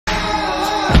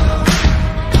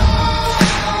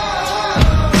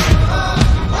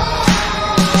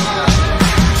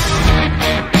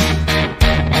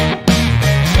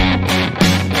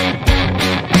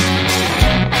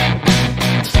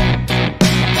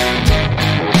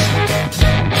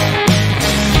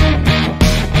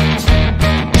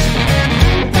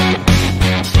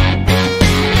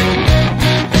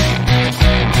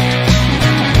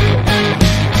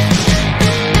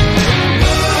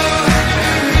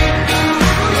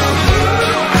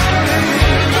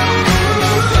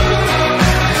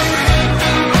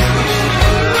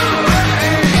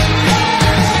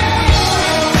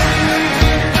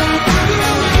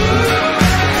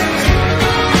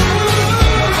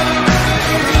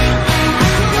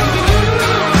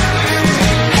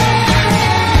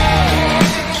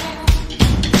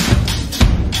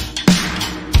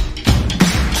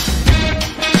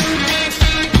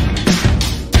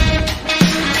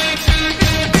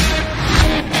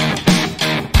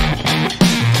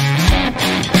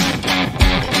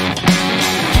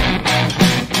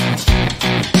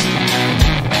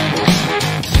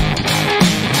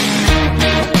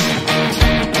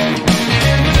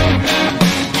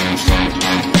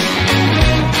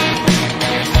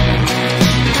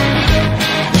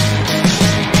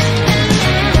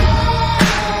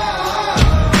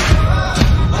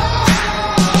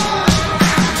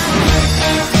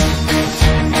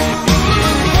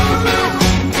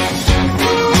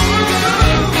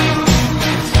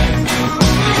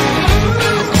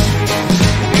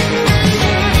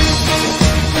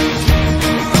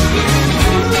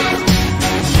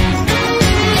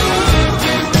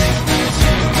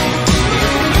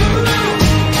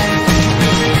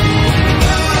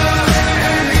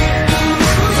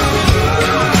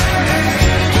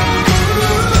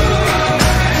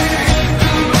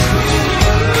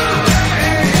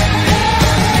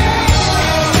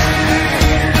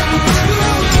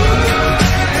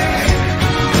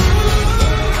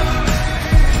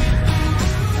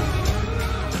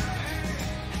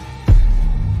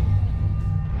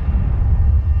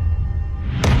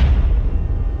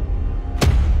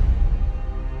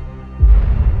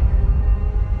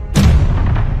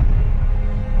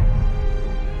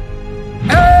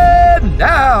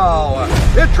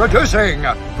Introducing,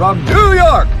 from New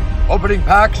York, opening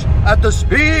packs at the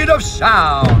speed of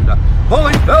sound,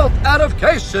 fully built out of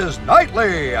cases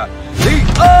nightly, the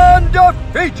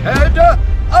undefeated,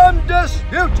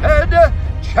 undisputed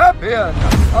champion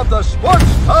of the sports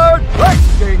card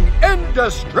breaking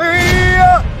industry,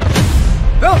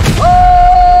 Philip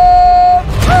Prizm!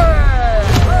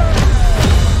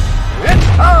 It's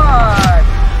time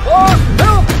for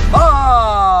Philip Prizm!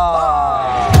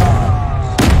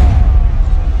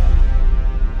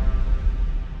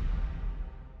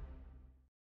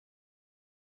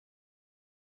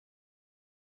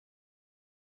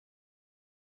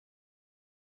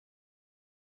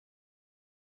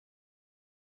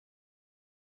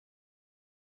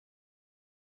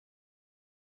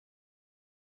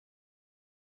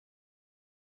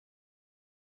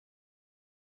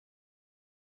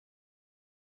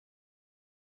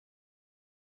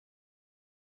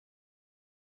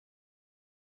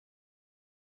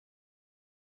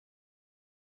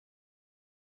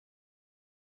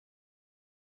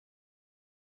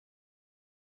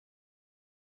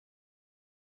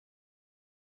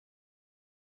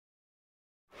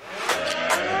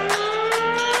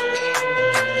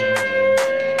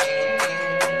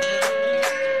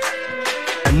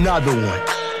 Another one.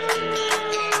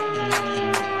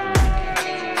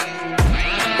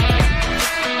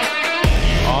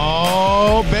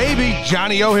 Oh, baby.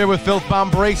 Johnny O here with Filth Bomb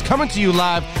Breaks, coming to you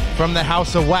live from the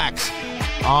House of Wax.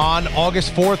 On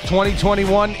August 4th,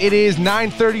 2021, it is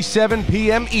 9:37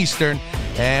 p.m. Eastern,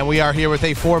 and we are here with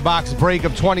a 4-box break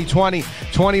of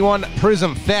 2020-21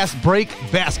 Prizm Fast Break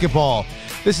Basketball.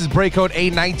 This is break code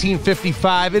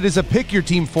A1955. It is a pick your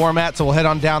team format, so we'll head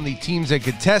on down the teams and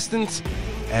contestants,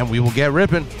 and we will get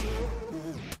ripping.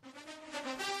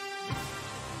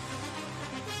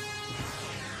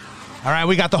 All right,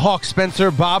 we got the Hawks, Spencer,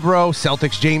 Bob Rowe,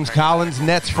 Celtics, James Collins,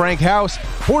 Nets, Frank House,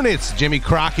 Hornets, Jimmy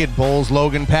Crockett, Bulls,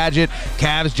 Logan Paget,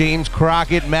 Cavs, James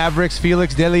Crockett, Mavericks,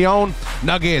 Felix De Leon,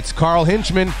 Nuggets, Carl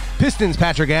Hinchman, Pistons,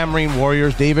 Patrick Amrine,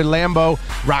 Warriors, David Lambeau,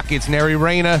 Rockets, Neri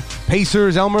Reyna,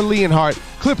 Pacers, Elmer Leonhardt,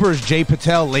 Clippers, Jay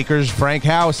Patel, Lakers, Frank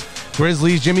House,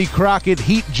 Grizzlies, Jimmy Crockett,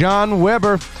 Heat, John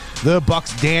Weber, the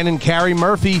Bucks, Dan and Carrie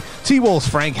Murphy, T-Wolves,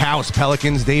 Frank House,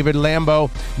 Pelicans, David Lambeau,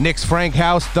 Knicks, Frank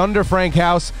House, Thunder, Frank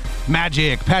House,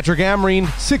 Magic, Patrick Amrine,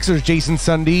 Sixers, Jason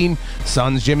Sundin,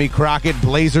 Suns, Jimmy Crockett,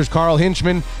 Blazers, Carl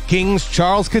Hinchman, Kings,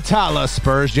 Charles Catala,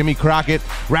 Spurs, Jimmy Crockett,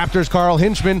 Raptors, Carl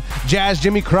Hinchman, Jazz,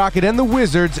 Jimmy Crockett, and the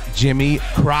Wizards, Jimmy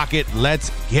Crockett. Let's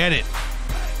get it.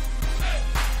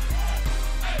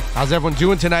 How's everyone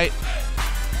doing tonight?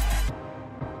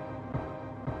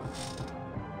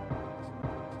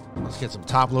 Let's get some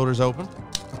top loaders open.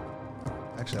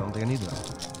 Actually, I don't think I need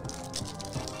that.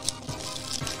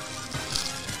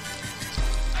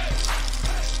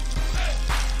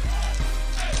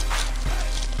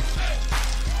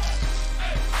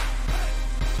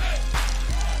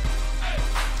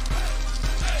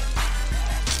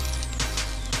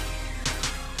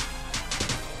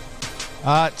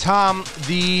 Tom,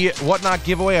 the Whatnot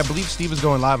giveaway, I believe Steve is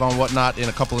going live on Whatnot in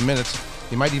a couple of minutes.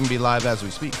 He might even be live as we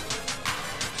speak.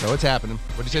 So it's happening.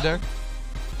 What did you say, Derek?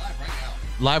 Live right now.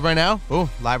 Live right now? Oh,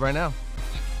 live right now.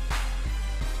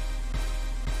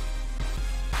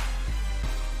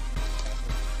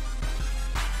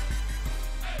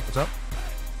 What's up?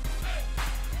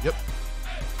 Yep.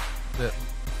 That's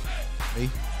it. Me?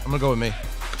 I'm going to go with me. All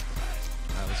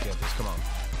right, let's get this. Come on.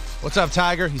 What's up,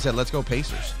 Tiger? He said, let's go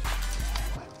Pacers.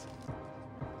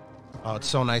 Oh, it's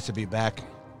so nice to be back.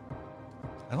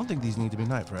 I don't think these need to be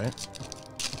knifed, right?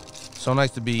 So nice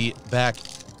to be back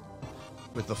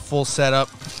with the full setup,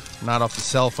 not off the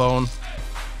cell phone,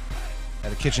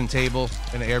 at a kitchen table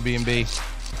in an Airbnb.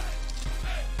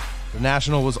 The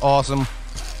National was awesome.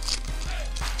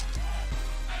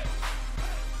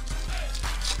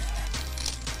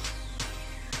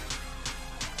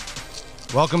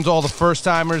 Welcome to all the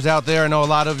first-timers out there. I know a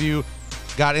lot of you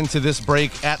got into this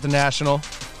break at the National.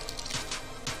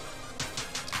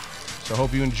 So I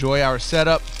hope you enjoy our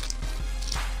setup.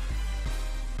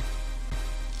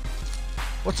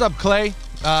 What's up, Clay?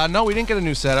 No, we didn't get a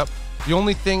new setup. The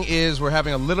only thing is we're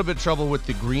having a little bit of trouble with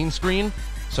the green screen.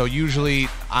 So usually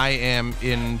I am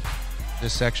in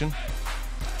this section,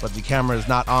 but the camera is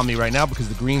not on me right now because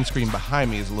the green screen behind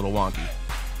me is a little wonky.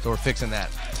 So we're fixing that.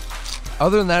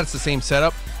 Other than that, it's the same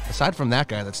setup. Aside from that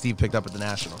guy that Steve picked up at the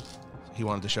National. He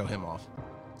wanted to show him off.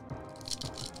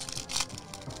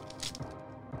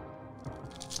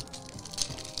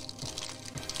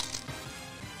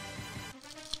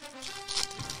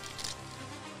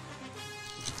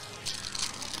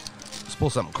 Let's pull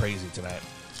something crazy tonight.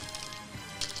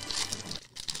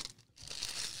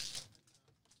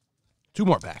 2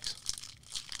 more packs.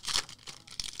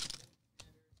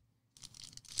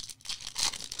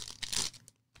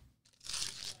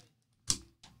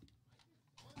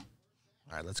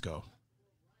 All right, let's go.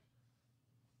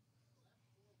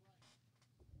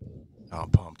 Oh,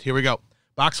 I'm pumped. Here we go.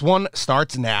 Box 1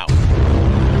 starts now.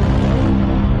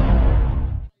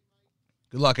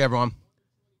 Good luck, everyone.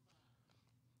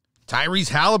 Tyrese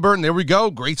Halliburton, there we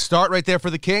go. Great start right there for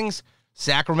the Kings.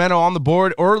 Sacramento on the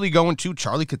board. Early going to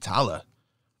Charlie Catala.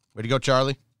 Way to go,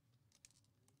 Charlie.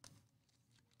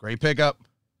 Great pickup.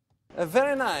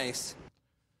 Very nice.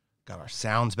 Got our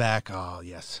sounds back. Oh,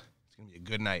 yes. It's going to be a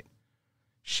good night.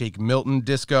 Shake Milton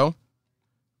disco.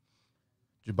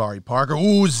 Jabari Parker.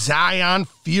 Ooh, Zion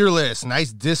Fearless.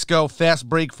 Nice disco fast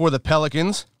break for the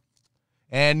Pelicans.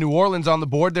 And New Orleans on the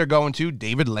board. They're going to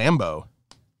David Lambeau.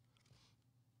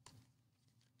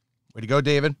 Way to go,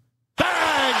 David.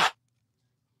 Bang!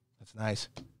 That's nice.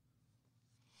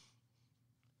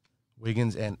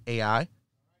 Wiggins and AI.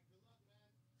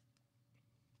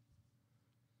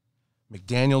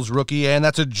 McDaniels rookie, and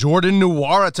that's a Jordan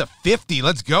Nwora to 50.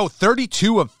 Let's go.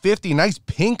 32 of 50. Nice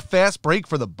pink fast break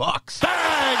for the Bucks.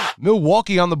 Bang!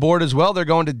 Milwaukee on the board as well. They're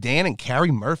going to Dan and Carrie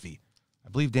Murphy. I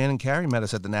believe Dan and Carrie met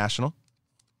us at the National.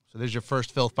 So there's your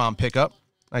first Filth Bomb pickup.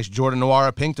 Nice Jordan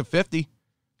Nwora pink to 50.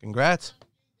 Congrats.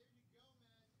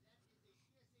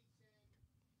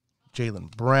 Jaylen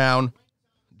Brown.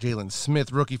 Jalen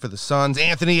Smith, rookie for the Suns.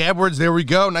 Anthony Edwards, there we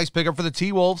go. Nice pickup for the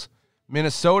T-Wolves.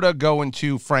 Minnesota going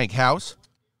to Frank House.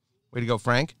 Way to go,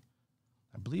 Frank.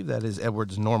 I believe that is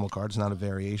Edwards' normal card. It's not a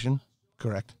variation.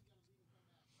 Correct.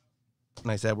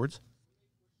 Nice Edwards.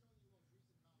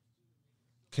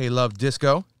 K-Love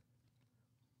Disco.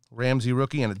 Ramsey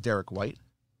rookie and a Derek White.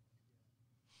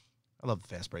 I love the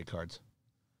fast break cards.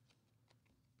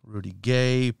 Rudy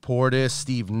Gay, Portis,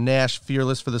 Steve Nash,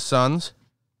 Fearless for the Suns.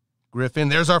 Griffin,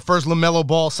 there's our first LaMelo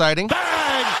Ball sighting.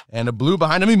 Bang! And a blue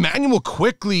behind him. Emmanuel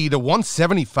Quickly to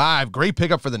 175. Great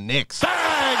pickup for the Knicks.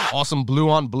 Bang! Awesome blue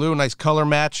on blue. Nice color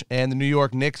match. And the New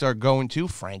York Knicks are going to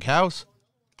Frank House.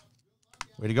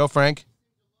 Way to go, Frank.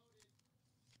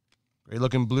 Great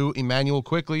looking blue. Emmanuel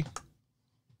Quickly.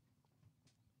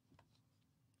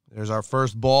 There's our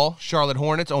first ball. Charlotte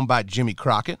Hornets, owned by Jimmy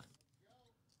Crockett.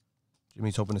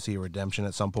 Jimmy's hoping to see a redemption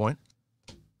at some point.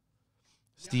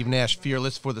 Steve Nash,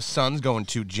 Fearless for the Suns, going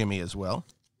to Jimmy as well.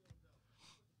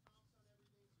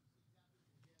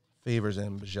 Favors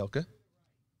and Bajelka.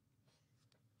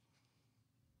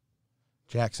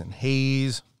 Jackson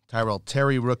Hayes, Tyrell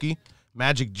Terry, rookie.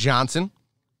 Magic Johnson.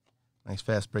 Nice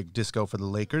fast break disco for the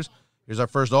Lakers. Here's our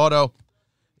first auto.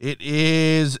 It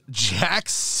is Jack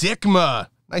Sikma.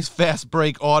 Nice fast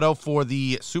break auto for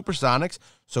the Supersonics.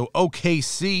 So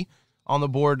OKC on the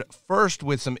board first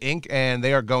with some ink, and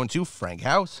they are going to Frank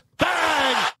House.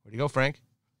 Bang! Where'd you go, Frank?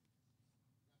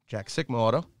 Jack Sikma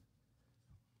auto.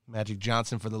 Magic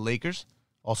Johnson for the Lakers.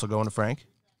 Also going to Frank.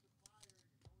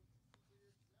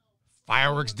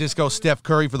 Fireworks Disco Steph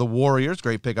Curry for the Warriors.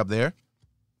 Great pickup there.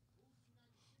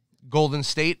 Golden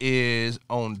State is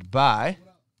owned by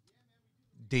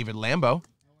David Lambeau.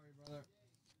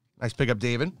 Nice pickup,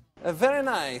 David. Very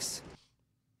nice.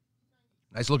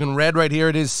 Nice looking red right here.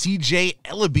 It is CJ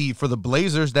Ellaby for the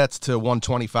Blazers. That's to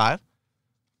 125.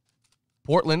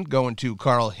 Portland going to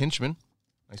Carl Hinchman.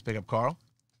 Nice pickup, Carl.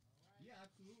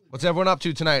 What's everyone up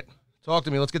to tonight? Talk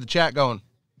to me. Let's get the chat going.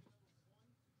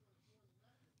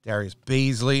 Darius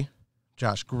Baisley.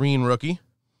 Josh Green, rookie.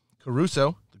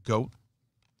 Caruso, the GOAT.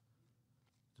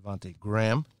 Devontae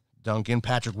Graham. Duncan.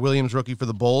 Patrick Williams, rookie for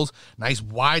the Bulls. Nice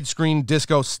widescreen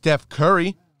disco Steph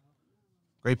Curry.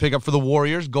 Great pickup for the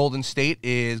Warriors. Golden State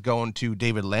is going to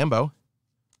David Lambeau.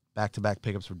 Back-to-back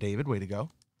pickups for David. Way to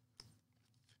go.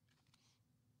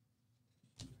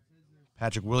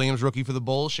 Patrick Williams, rookie for the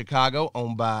Bulls. Chicago,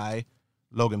 owned by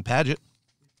Logan Paget.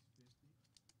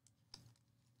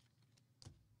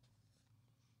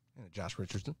 And Josh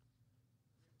Richardson.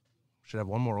 Should have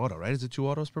one more auto, right? Is it 2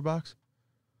 autos per box?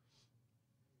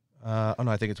 Oh, no,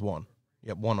 I think it's 1.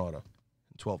 Yep, 1 auto.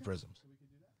 And 12 Prisms.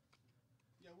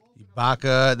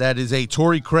 Ibaka, that is a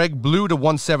Torrey Craig blue to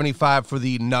 175 for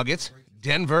the Nuggets.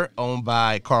 Denver, owned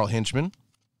by Carl Hinchman.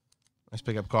 Nice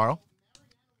pickup, Carl.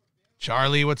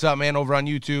 Charlie, what's up, man, over on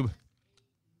YouTube?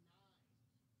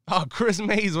 Oh, Chris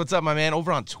Mays, what's up, my man,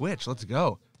 over on Twitch. Let's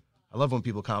go. I love when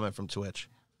people comment from Twitch.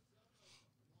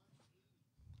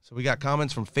 So we got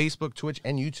comments from Facebook, Twitch,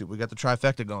 and YouTube. We got the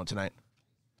trifecta going tonight.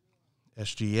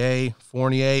 SGA,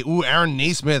 Fournier. Ooh, Aaron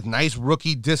Naismith. Nice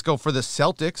rookie disco for the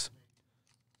Celtics.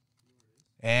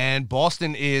 And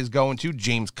Boston is going to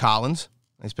James Collins.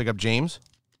 Nice pickup, James.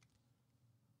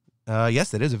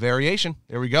 Yes, that is a variation.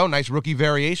 There we go. Nice rookie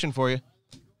variation for you.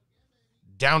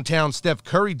 downtown Steph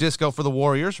Curry disco for the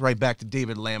Warriors. Right back to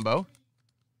David Lambeau.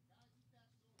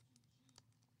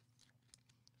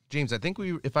 James, I think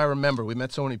if I remember, we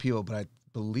met so many people, but I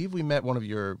believe we met one of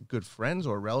your good friends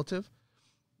or relative.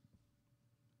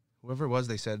 Whoever it was,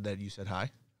 they said that you said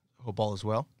hi. Hope all is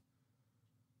well.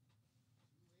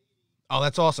 Oh,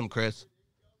 that's awesome, Chris.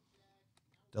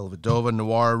 Dellavedova,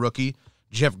 Noir rookie.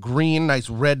 Jeff Green, nice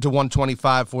red to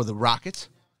 125 for the Rockets.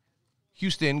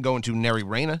 Houston going to Neri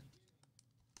Reyna.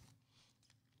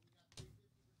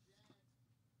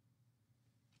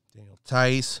 Daniel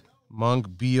Tice,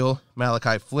 Monk, Beal,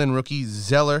 Malachi Flynn rookie,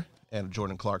 Zeller, and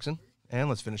Jordan Clarkson. And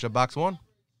let's finish up box 1.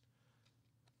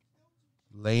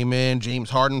 Layman, James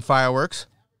Harden fireworks.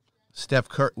 Steph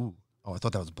Curry. Ooh, oh, I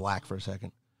thought that was black for a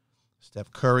second.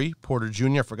 Steph Curry, Porter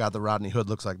Jr. Forgot the Rodney Hood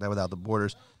looks like that without the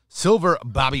borders. Silver,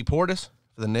 Bobby Portis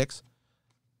for the Knicks.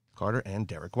 Carter and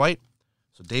Derek White.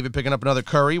 So David picking up another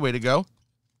Curry. Way to go.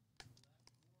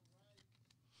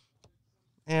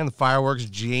 And the fireworks,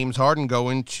 James Harden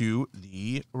going to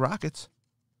the Rockets.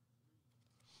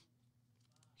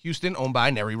 Houston owned by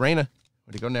Neri Reyna.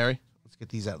 Way to go, Neri. Let's get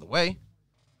these out of the way.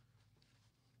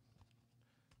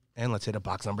 And let's hit up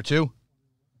box number 2.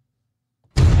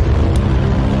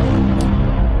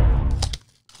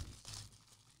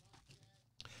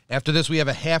 After this, we have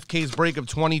a half case break of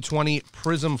 2020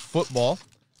 Prizm football.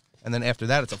 And then after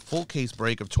that, it's a full case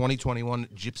break of 2021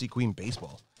 Gypsy Queen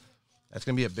baseball. That's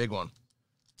going to be a big one.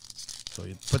 So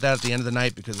you put that at the end of the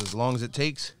night because as long as it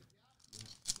takes,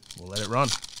 we'll let it run.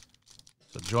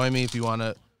 So join me if you want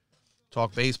to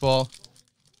talk baseball,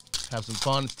 have some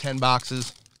fun. It's 10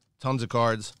 boxes, tons of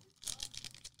cards.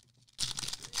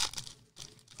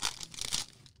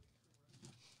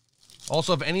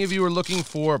 Also, if any of you are looking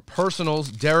for personals,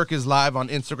 Derek is live on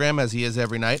Instagram as he is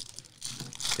every night.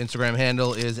 Instagram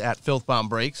handle is at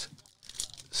FilthBombBreaks.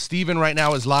 Steven right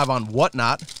now is live on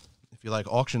Whatnot, if you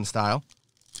like auction style.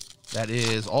 That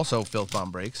is also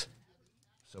FilthBombBreaks.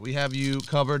 So we have you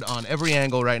covered on every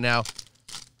angle right now.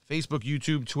 Facebook,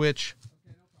 YouTube, Twitch,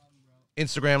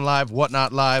 Instagram Live,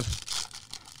 Whatnot Live.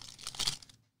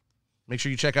 Make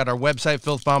sure you check out our website,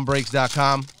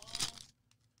 filthbombbreaks.com.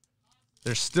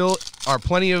 There still are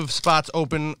plenty of spots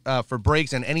open for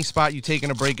breaks, and any spot you take in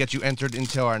a break gets you entered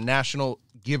into our national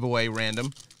giveaway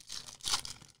random.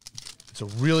 It's a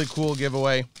really cool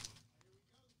giveaway.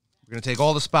 We're going to take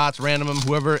all the spots, random them.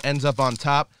 Whoever ends up on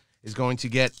top is going to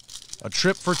get a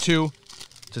trip for 2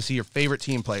 to see your favorite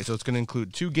team play. So it's going to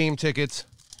include 2 game tickets,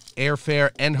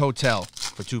 airfare, and hotel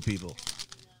for 2 people.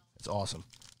 It's awesome.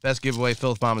 Best giveaway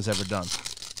Filth Bomb has ever done.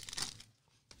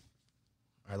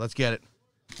 All right, let's get it.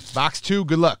 Box 2,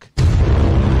 good luck.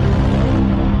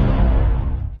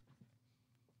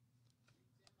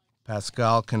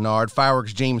 Pascal Kennard,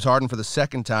 fireworks, James Harden for the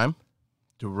second time.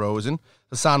 DeRozan.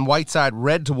 Hassan Whiteside,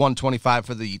 red to 125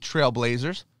 for the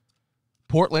Trailblazers.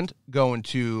 Portland going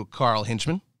to Carl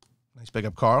Hinchman. Nice pick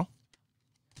up, Carl.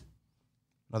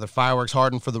 Another fireworks,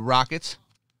 Harden for the Rockets.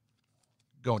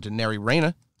 Going to Neri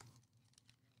Reyna.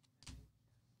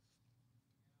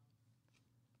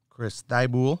 Chris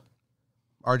Thibault.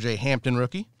 R.J. Hampton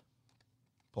rookie.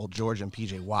 Paul George and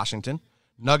P.J. Washington.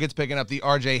 Nuggets picking up the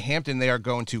R.J. Hampton. They are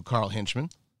going to Carl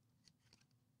Hinchman.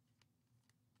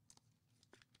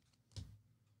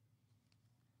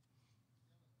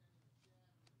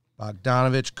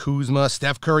 Bogdanovich, Kuzma,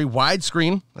 Steph Curry,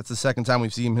 widescreen. That's the second time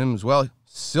we've seen him as well.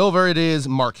 Silver, it is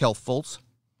Markelle Fultz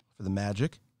for the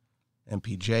Magic.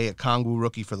 MPJ, Okongwu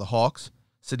rookie for the Hawks.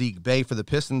 Sadiq Bey for the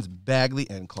Pistons. Bagley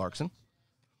and Clarkson.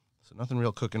 So nothing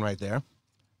real cooking right there.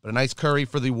 But a nice Curry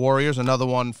for the Warriors. Another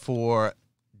one for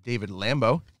David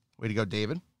Lambeau. Way to go,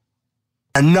 David.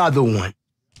 Another one.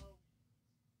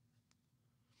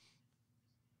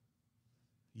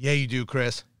 Yeah, you do,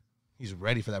 Chris. He's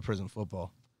ready for that Prizm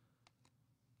football.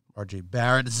 RJ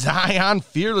Barrett, Zion,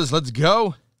 Fearless. Let's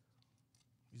go.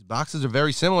 These boxes are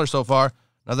very similar so far.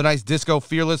 Another nice Disco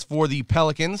Fearless for the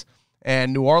Pelicans.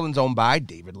 And New Orleans owned by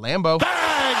David Lambeau.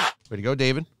 Bang! Way to go,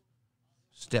 David.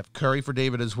 Steph Curry for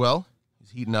David as well.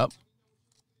 He's heating up.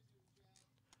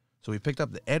 So we picked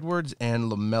up the Edwards and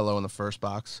LaMelo in the first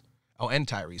box. Oh, and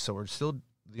Tyrese. So we're still,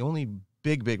 the only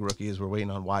big rookie is we're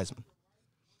waiting on Wiseman.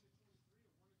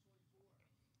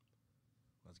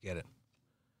 Let's get it.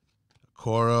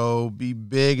 Coro be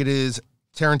big. It is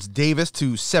Terrence Davis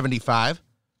to 75.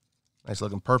 Nice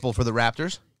looking purple for the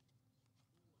Raptors.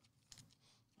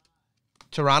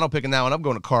 Toronto picking that one up,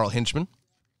 going to Carl Hinchman.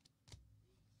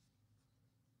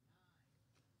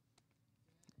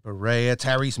 Barea,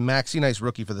 Tyrese Maxey, nice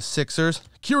rookie for the Sixers.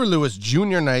 Kira Lewis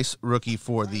Jr., nice rookie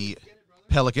for the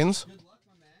Pelicans.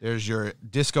 There's your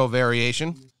disco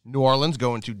variation. New Orleans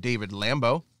going to David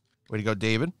Lambeau. Way to go,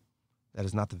 David. That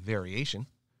is not the variation.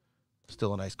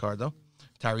 Still a nice card, though.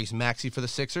 Tyrese Maxey for the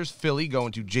Sixers. Philly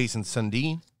going to Jason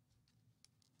Sundin.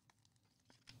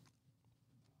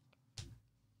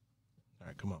 All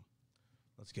right, come on.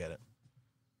 Let's get it.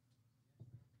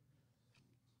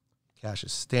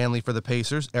 Cassius Stanley for the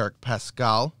Pacers. Eric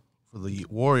Pascal for the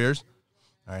Warriors.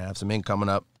 All right, I have some ink coming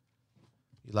up.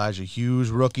 Elijah Hughes,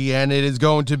 rookie, and it is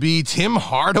going to be Tim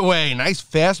Hardaway. Nice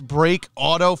fast break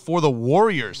auto for the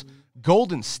Warriors.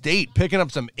 Golden State picking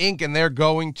up some ink, and they're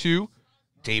going to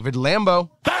David Lambeau.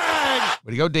 Bang!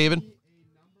 Way to go, David.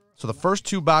 So the first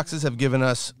 2 boxes have given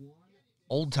us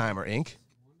old-timer ink.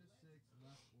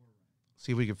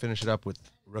 See if we can finish it up with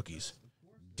rookies.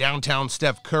 Downtown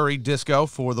Steph Curry disco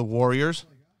for the Warriors.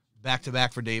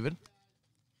 Back-to-back for David.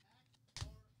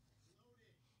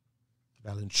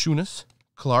 Valanciunas,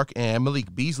 Clark, and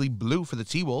Malik Beasley blue for the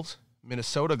T-Wolves.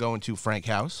 Minnesota going to Frank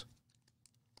House.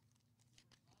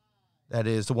 That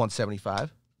is the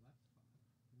 175.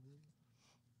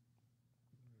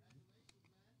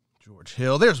 George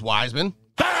Hill. There's Wiseman.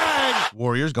 Bang!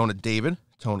 Warriors going to David.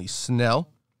 Tony Snell.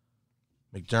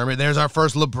 McDermott. There's our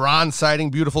first LeBron sighting.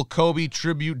 Beautiful Kobe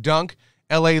tribute dunk.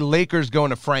 LA Lakers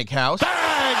going to Frank House.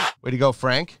 Bang! Way to go,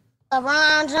 Frank.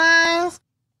 LeBron James.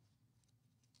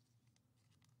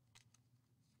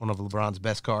 One of LeBron's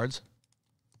best cards.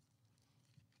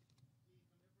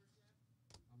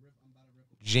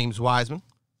 James Wiseman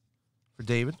for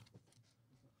David.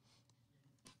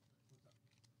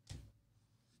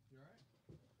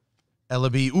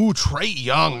 Ellaby. Ooh, Trae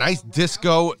Young. Nice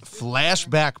disco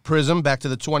flashback Prizm. Back to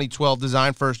the 2012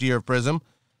 design, first year of Prizm.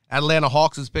 Atlanta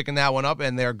Hawks is picking that one up,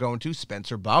 and they're going to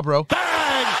Spencer Bobrow.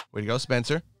 Bang! Way to go,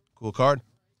 Spencer. Cool card.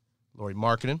 Lauri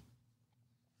Markkanen.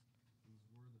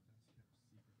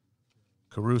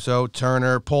 Caruso,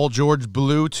 Turner, Paul George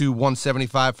blue to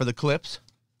 175 for the Clips.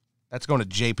 That's going to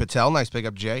Jay Patel. Nice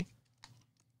pickup, Jay.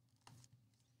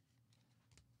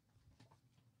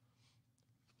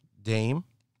 Dame.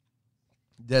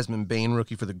 Desmond Bane,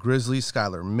 rookie for the Grizzlies.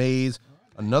 Skylar Mays.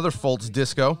 Another Fultz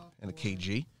disco and a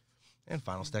KG. And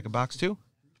final stack of box 2.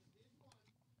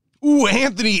 Ooh,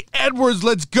 Anthony Edwards.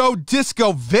 Let's go.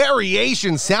 Disco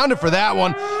variation. Sounded for that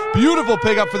one. Beautiful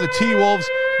pickup for the T-Wolves.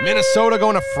 Minnesota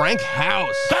going to Frank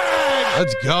House. Bang!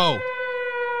 Let's go.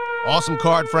 Awesome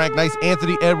card, Frank. Nice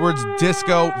Anthony Edwards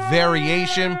disco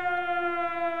variation.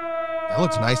 That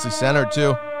looks nicely centered,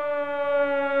 too.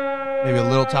 Maybe a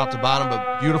little top to bottom,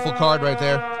 but beautiful card right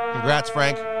there. Congrats,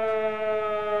 Frank.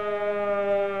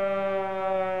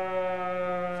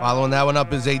 Following that one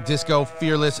up is a disco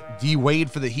fearless D.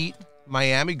 Wade for the Heat.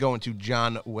 Miami going to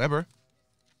John Weber.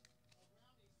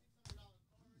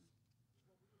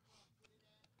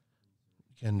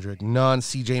 Kendrick Nunn,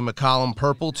 CJ McCollum,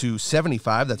 purple to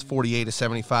 75. That's 48 to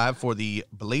 75 for the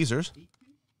Blazers.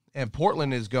 And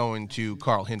Portland is going to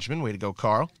Carl Hinchman. Way to go,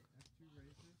 Carl.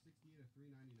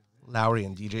 Lowry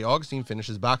and DJ Augustine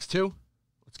finishes box 2.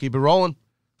 Let's keep it rolling.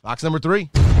 Box number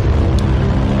 3.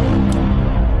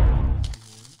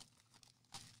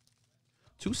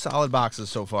 Two solid boxes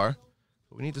so far,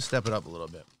 but we need to step it up a little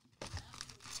bit.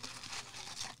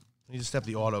 We need to step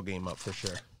the auto game up for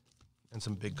sure. And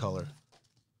some big color.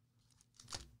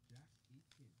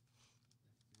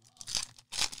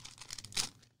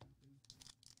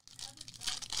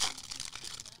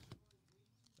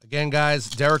 Again, guys,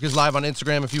 Derek is live on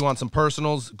Instagram if you want some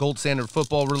personals. Gold Standard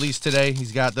Football release today.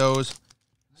 He's got those.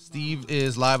 Steve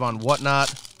is live on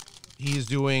Whatnot. He's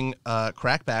doing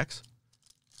crackbacks.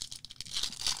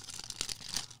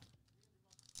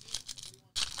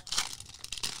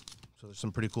 So there's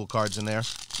some pretty cool cards in there.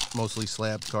 Mostly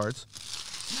slab cards.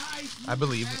 I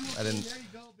believe. I didn't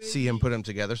see him put them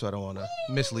together, so I don't want to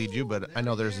mislead you, but I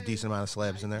know there's a decent amount of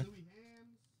slabs in there.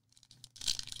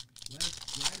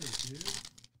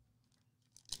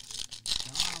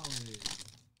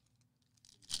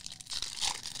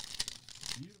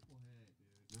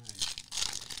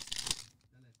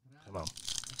 Come on.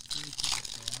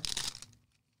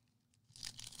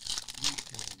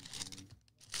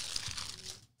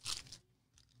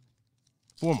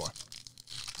 Four more.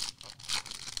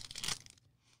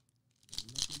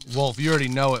 Wolf, you already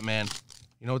know it, man.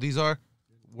 You know what these are?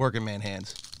 Working man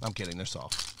hands. I'm kidding. They're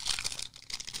soft.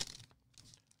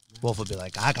 Wolf would be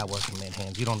like, I got working man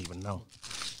hands. You don't even know. All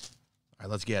right,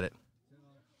 let's get it.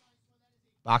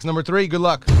 Box number 3. Good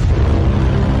luck.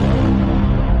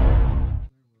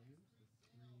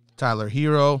 Tyler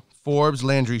Hero, Forbes,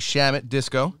 Landry Shamet,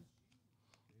 disco.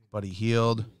 Buddy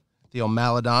Hield, Theo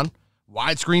Maladon.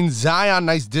 Widescreen Zion,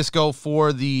 nice disco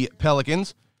for the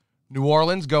Pelicans. New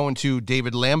Orleans going to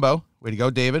David Lambeau. Way to go,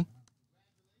 David.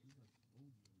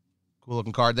 Cool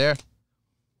looking card there.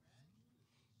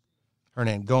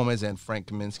 Hernan Gomez and Frank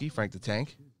Kaminsky, Frank the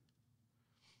Tank.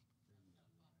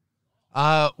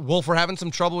 Wolf, we're having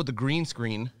some trouble with the green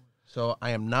screen, so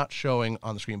I am not showing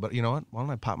on the screen. But you know what? Why don't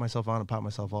I pop myself on and pop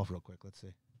myself off real quick? Let's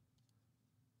see.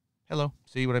 Hello.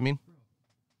 See what I mean?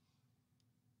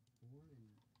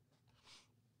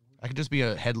 I could just be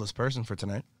a headless person for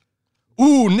tonight.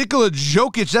 Ooh, Nikola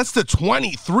Jokic. That's the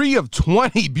 23 of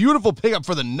 20. Beautiful pickup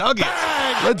for the Nuggets.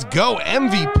 Let's go.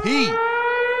 MVP.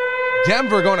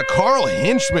 Denver going to Carl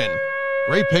Hinchman.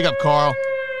 Great pickup, Carl.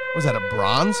 Was that a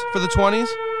bronze for the 20s?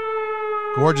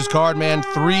 Gorgeous card, man.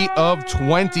 3 of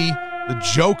 20. The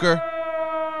Joker.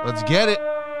 Let's get it. All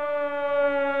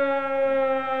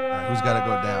right, who's got to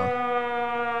go down?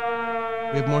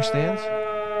 We have more stands?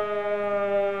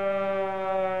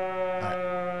 All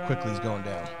right, quickly's going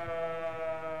down.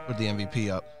 Put the MVP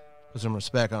up. Put some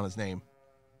respect on his name.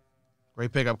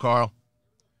 Great pickup, Carl.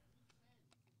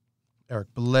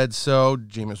 Eric Bledsoe,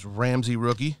 Jameis Ramsey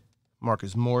rookie,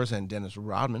 Marcus Morris, and Dennis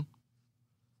Rodman.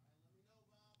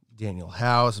 Daniel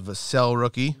House, Vassell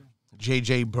rookie,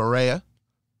 J.J. Barea,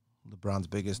 LeBron's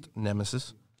biggest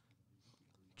nemesis.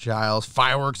 Giles,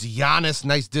 Fireworks, Giannis,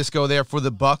 nice disco there for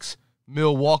the Bucks.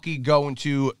 Milwaukee going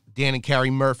to Dan and Carrie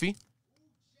Murphy.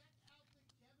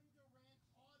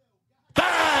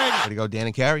 Way to go, Dan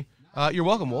and Carrie. You're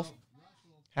welcome, Wolf.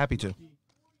 Happy to.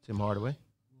 Tim Hardaway.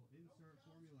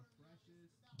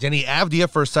 Denny Avdia,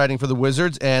 first sighting for the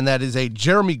Wizards, and that is a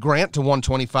Jeremy Grant to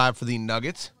 125 for the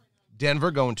Nuggets. Denver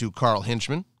going to Carl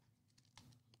Hinchman.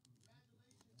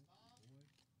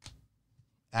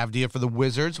 Avdia for the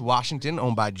Wizards. Washington,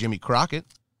 owned by Jimmy Crockett.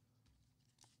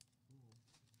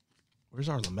 Where's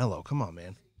our LaMelo? Come on,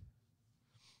 man.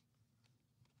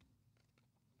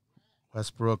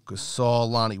 Westbrook, Gasol,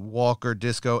 Lonnie Walker,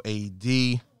 Disco,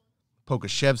 AD,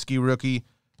 Pokashevsky rookie,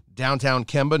 Downtown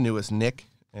Kemba, newest Nick,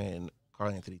 and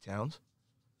Karl Anthony Towns.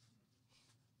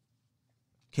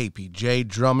 KPJ,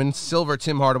 Drummond, Silver,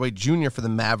 Tim Hardaway Jr. for the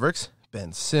Mavericks,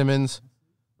 Ben Simmons,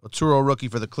 Oturo rookie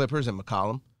for the Clippers, and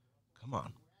McCollum. Come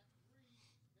on.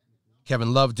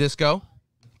 Kevin Love, Disco.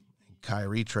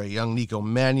 Kyrie, Trae Young, Nico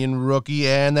Mannion rookie,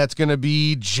 and that's going to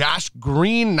be Josh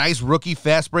Green. Nice rookie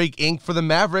fast break ink for the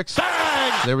Mavericks.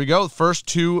 There we go. The first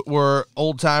two were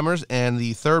old-timers, and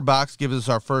the third box gives us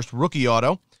our first rookie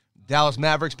auto. Dallas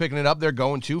Mavericks picking it up. They're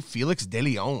going to Felix De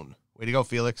Leon. Way to go,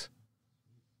 Felix.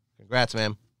 Congrats,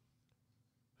 man.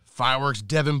 Fireworks,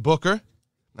 Devin Booker.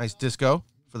 Nice disco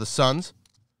for the Suns.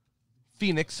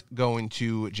 Phoenix going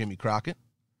to Jimmy Crockett.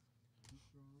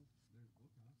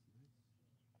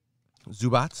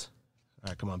 Zubats. All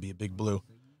right, come on, be a big blue.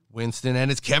 Winston,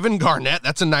 and it's Kevin Garnett.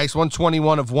 That's a nice one.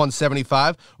 21 of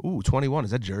 175. Ooh, 21.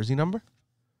 Is that jersey number?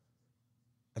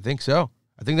 I think so.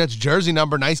 I think that's jersey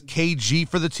number. Nice KG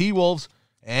for the T-Wolves.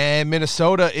 And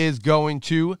Minnesota is going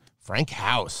to Frank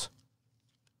House.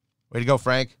 Way to go,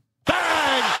 Frank.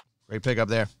 Bang! Great pickup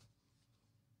there.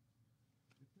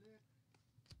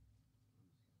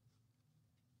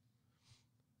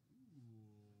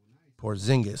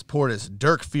 Porzingis, Portis,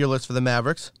 Dirk Fearless for the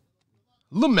Mavericks.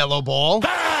 LaMelo Ball.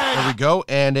 Bang! There we go.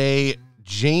 And a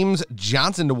James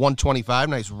Johnson to 125.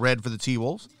 Nice red for the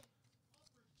T-Wolves.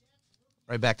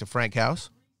 Right back to Frank House.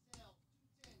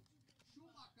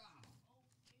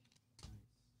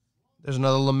 There's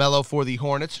another LaMelo for the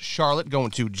Hornets. Charlotte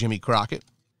going to Jimmy Crockett.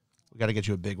 We got to get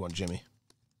you a big one, Jimmy.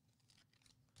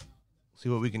 See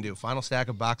what we can do. Final stack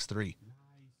of box 3.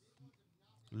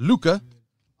 Luka.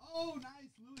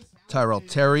 Tyrell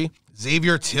Terry.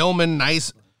 Xavier Tillman.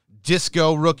 Nice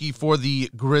disco rookie for the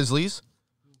Grizzlies.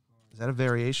 Is that a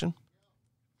variation?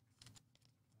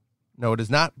 No, it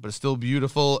is not, but it's still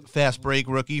beautiful. Fast break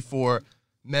rookie for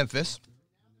Memphis.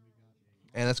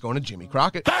 And that's going to Jimmy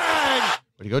Crockett. Bang!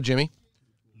 Way to go, Jimmy.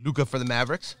 Luka for the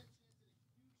Mavericks.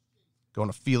 Going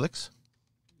to Felix.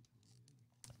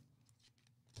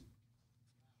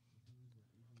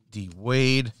 D.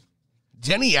 Wade.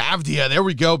 Denny Avdia. There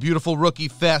we go. Beautiful rookie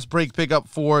fast break pickup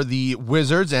for the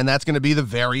Wizards, and that's going to be the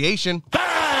variation.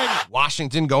 Bang!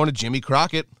 Washington going to Jimmy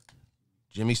Crockett.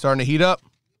 Jimmy starting to heat up.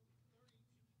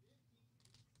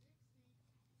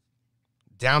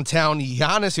 Downtown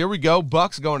Giannis. Here we go.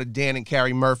 Bucks going to Dan and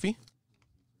Carrie Murphy.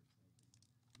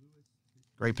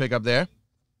 Great pickup there.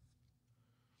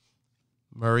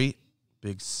 Murray,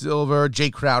 Big Silver, Jay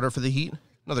Crowder for the Heat.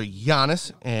 Another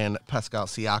Giannis and Pascal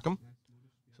Siakam.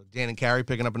 So Dan and Carrie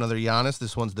picking up another Giannis.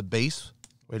 This one's the base.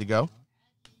 Way to go.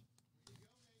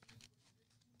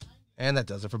 And that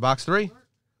does it for box 3.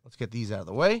 Let's get these out of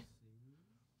the way.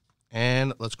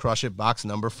 And let's crush it. Box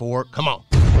number 4. Come on.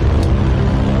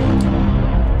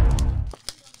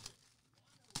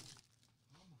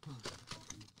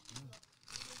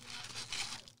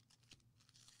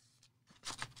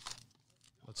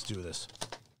 do this.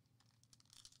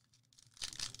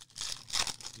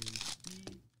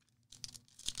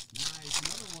 Nice,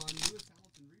 another one. Lewis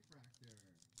Hamilton refractor.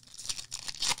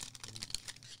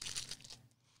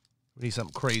 We need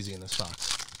something crazy in this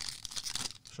box.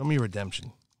 Show me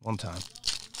redemption one time.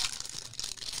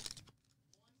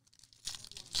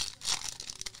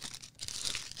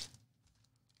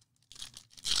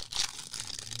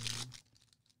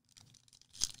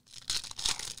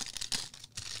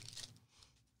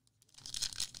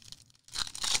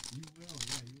 You will,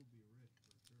 yeah, you'll be rich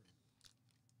for sure.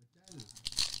 But that is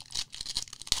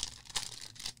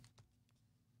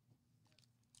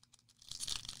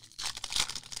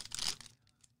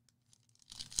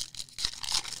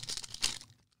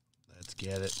Let's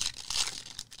get it.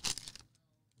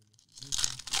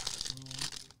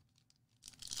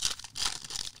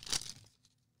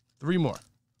 Three more. All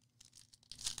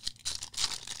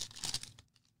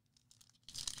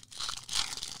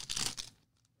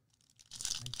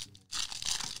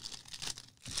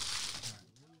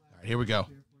right, here we go.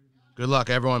 Good luck,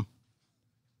 everyone.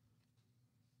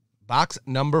 Box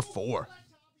number 4.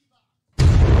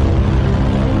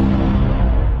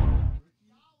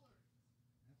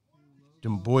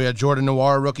 Dumboya Jordan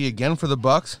Noir rookie again for the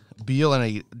Bucks. Beal and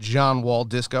a John Wall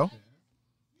disco.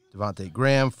 Devontae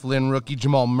Graham, Flynn rookie.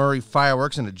 Jamal Murray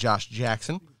fireworks and a Josh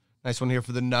Jackson. Nice one here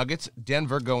for the Nuggets.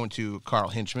 Denver going to Carl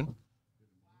Hinchman.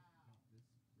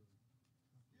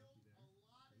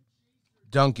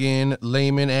 Duncan,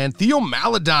 Lehman, and Theo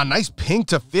Maledon. Nice pink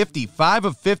to 50. 5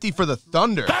 of 50 for the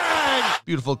Thunder. Bang!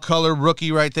 Beautiful color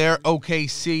rookie right there.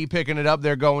 OKC picking it up.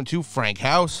 They're going to Frank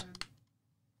House.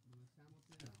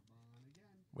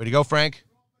 Way to go, Frank.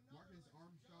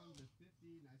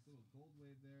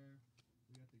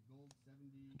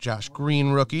 Josh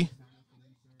Green, rookie.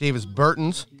 Davis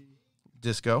Burton's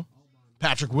disco.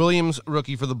 Patrick Williams,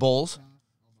 rookie for the Bulls.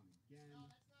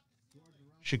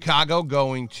 Chicago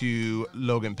going to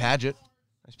Logan Paget.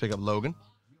 Nice pick up, Logan.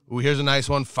 Ooh, here's a nice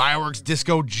one. Fireworks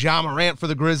disco Ja Morant for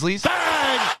the Grizzlies.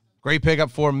 Bang! Great pickup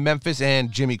for Memphis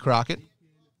and Jimmy Crockett.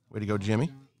 Way to go,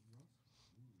 Jimmy.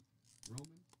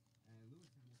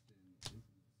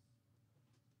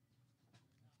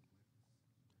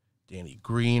 Danny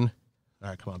Green. All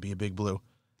right, come on, be a big blue.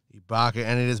 Ibaka,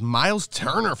 and it is Miles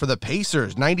Turner for the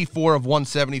Pacers. 94 of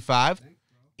 175.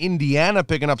 Indiana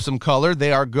picking up some color.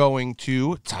 They are going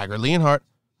to Tiger Leonhardt.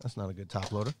 That's not a good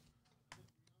top loader.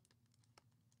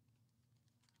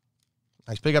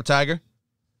 Nice pickup, Tiger.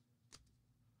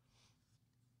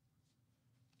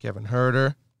 Kevin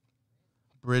Herter.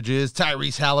 Bridges.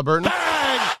 Tyrese Halliburton.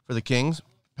 Bang! For the Kings.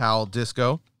 Powell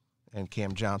Disco and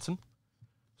Cam Johnson.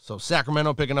 So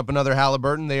Sacramento picking up another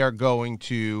Halliburton. They are going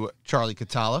to Charlie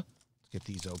Catala. Let's get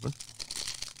these open.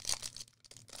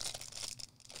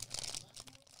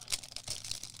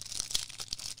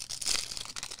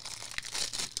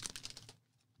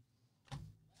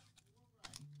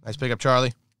 Nice pickup,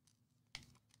 Charlie.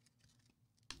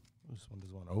 This one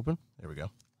doesn't want to open. There we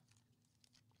go.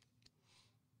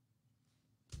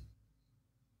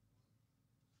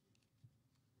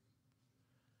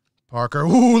 Parker.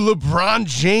 Ooh, LeBron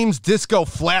James disco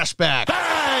flashback.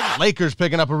 Bang! Lakers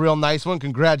picking up a real nice one.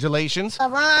 Congratulations.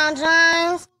 LeBron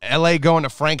James. LA going to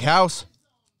Frank House.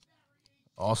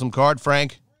 Awesome card,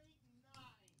 Frank.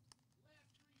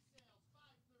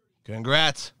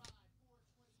 Congrats.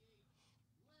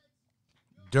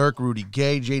 Dirk, Rudy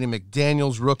Gay, Jaden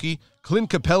McDaniels, rookie. Clint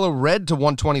Capella, red to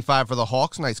 125 for the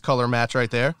Hawks. Nice color match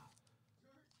right there.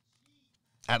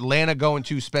 Atlanta going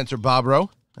to Spencer Bobrow.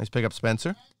 Nice pickup,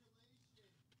 Spencer.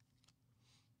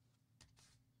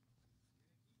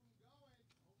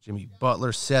 Jimmy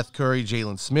Butler, Seth Curry,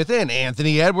 Jalen Smith, and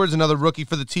Anthony Edwards, another rookie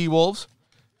for the T-Wolves.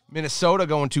 Minnesota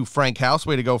going to Frank House.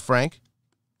 Way to go, Frank.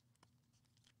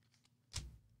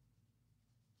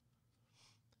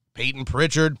 Peyton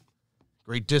Pritchard,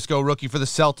 great disco rookie for the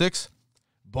Celtics.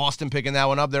 Boston picking that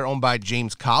one up. They're owned by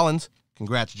James Collins.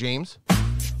 Congrats, James.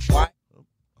 What?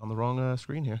 On the wrong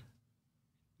screen here.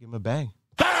 Give him a bang.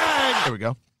 Bang! There we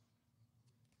go.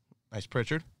 Nice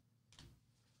Pritchard.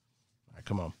 All right,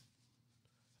 come on.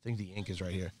 I think the ink is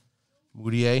right here.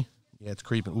 Moutier. Yeah, it's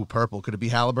creeping. Ooh, purple. Could it be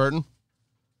Halliburton?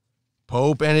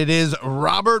 Pope, and it is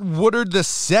Robert Woodard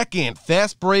II.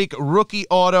 Fast break rookie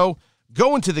auto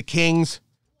going to the Kings.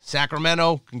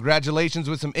 Sacramento, congratulations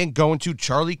with some ink going to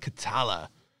Charlie Catala.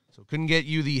 So couldn't get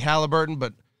you the Halliburton,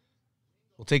 but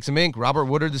we'll take some ink. Robert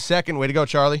Woodard II. Way to go,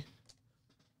 Charlie.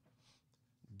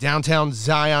 Downtown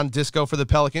Zion disco for the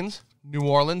Pelicans. New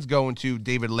Orleans going to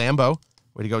David Lambeau.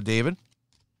 Way to go, David.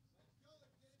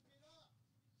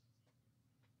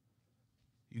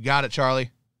 You got it,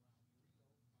 Charlie.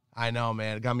 I know,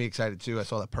 man. It got me excited, too. I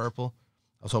saw that purple.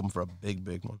 I was hoping for a big,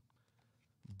 big one.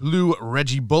 Blue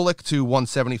Reggie Bullock to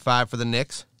 175 for the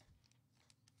Knicks.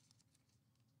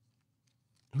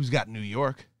 Who's got New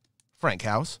York? Frank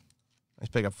House. Nice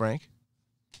pick up, Frank.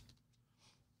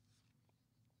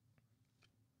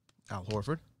 Al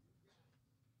Horford.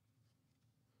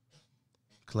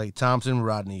 Klay Thompson,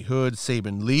 Rodney Hood,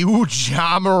 Saban Lee. Ooh,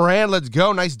 Ja Morant. Let's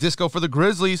go. Nice disco for the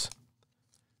Grizzlies.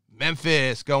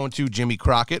 Memphis going to Jimmy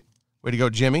Crockett. Way to go,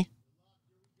 Jimmy.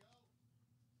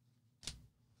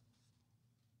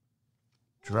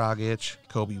 Dragic,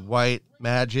 Kobe White,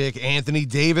 Magic, Anthony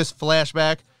Davis,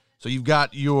 flashback. So you've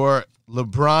got your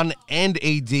LeBron and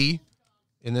AD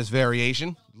in this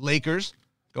variation. Lakers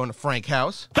going to Frank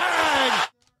House. Bang!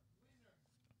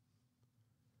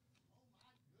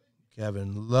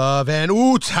 Kevin Love and,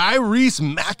 Tyrese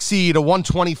Maxey to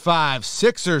 125.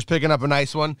 Sixers picking up a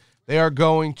nice one. They are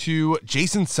going to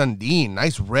Jason Sundin.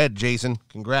 Nice red, Jason.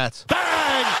 Congrats.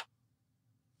 Bang!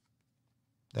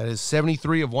 That is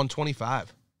 73 of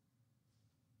 125.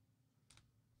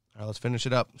 All right, let's finish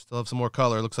it up. Still have some more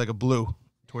color. Looks like a blue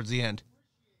towards the end.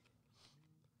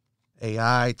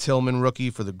 AI Tillman rookie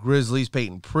for the Grizzlies.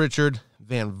 Peyton Pritchard.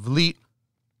 Van Vliet.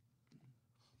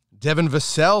 Devin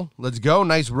Vassell. Let's go.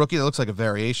 Nice rookie. That looks like a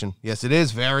variation. Yes, it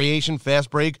is. Variation. Fast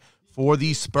break for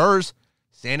the Spurs.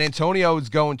 San Antonio is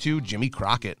going to Jimmy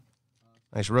Crockett.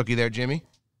 Nice rookie there, Jimmy.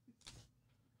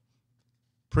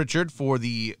 Pritchard for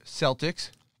the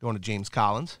Celtics. Going to James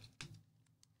Collins.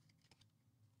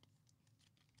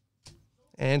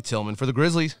 And Tillman for the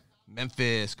Grizzlies.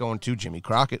 Memphis going to Jimmy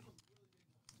Crockett.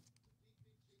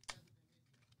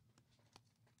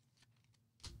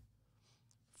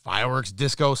 Fireworks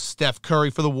Disco Steph Curry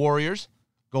for the Warriors.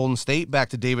 Golden State back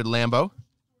to David Lambeau.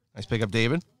 Nice pick up,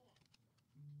 David.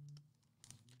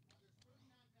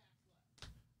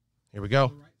 Here we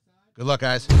go. Good luck,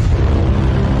 guys.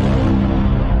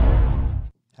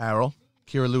 Harrell,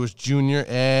 Kira Lewis Jr.,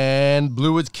 and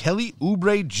Bluewood's Kelly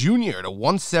Oubre Jr. to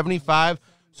 175.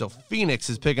 So Phoenix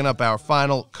is picking up our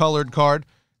final colored card,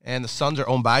 and the Suns are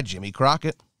owned by Jimmy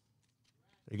Crockett.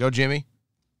 There you go, Jimmy.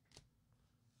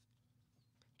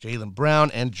 Jaylen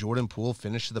Brown and Jordan Poole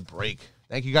finish the break.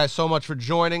 Thank you guys so much for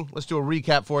joining. Let's do a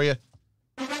recap for you.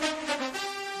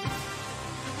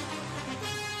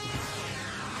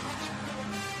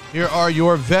 Here are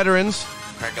your veterans.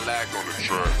 Crack a lag on the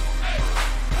track.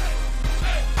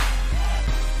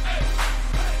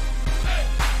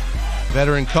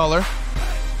 Veteran color.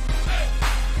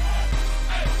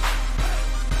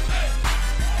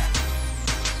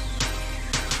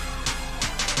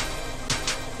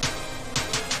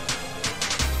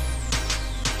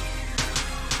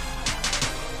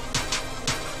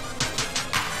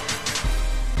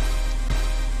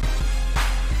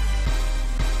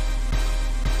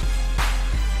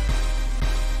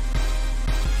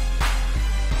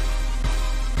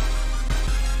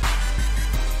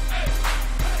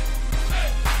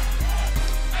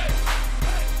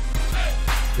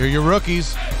 Here are your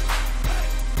rookies.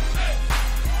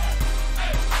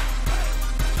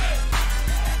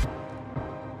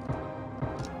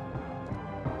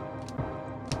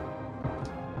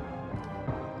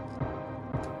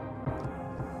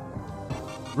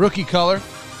 Rookie color.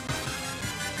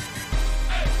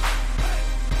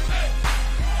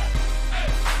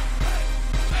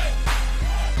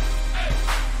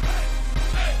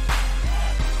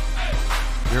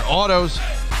 Your autos.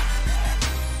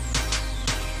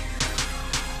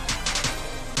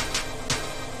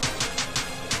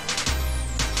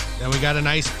 Then we got a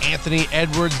nice Anthony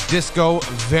Edwards disco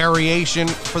variation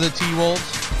for the T-Wolves.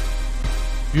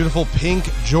 Beautiful pink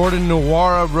Jordan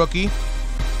Nwora rookie.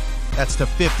 That's to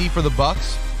 50 for the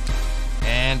Bucks.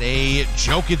 And a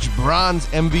Jokic bronze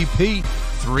MVP,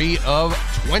 3 of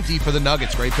 20 for the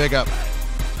Nuggets. Great pickup.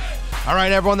 All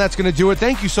right, everyone, that's going to do it.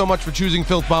 Thank you so much for choosing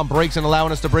Filth Bomb Breaks and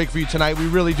allowing us to break for you tonight. We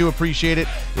really do appreciate it.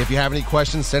 If you have any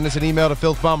questions, send us an email to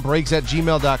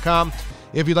filthbombbreaks@gmail.com.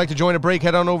 If you'd like to join a break,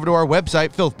 head on over to our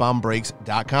website,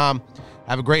 filthbombbreaks.com.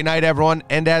 Have a great night, everyone.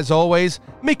 And as always,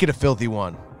 make it a filthy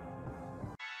one.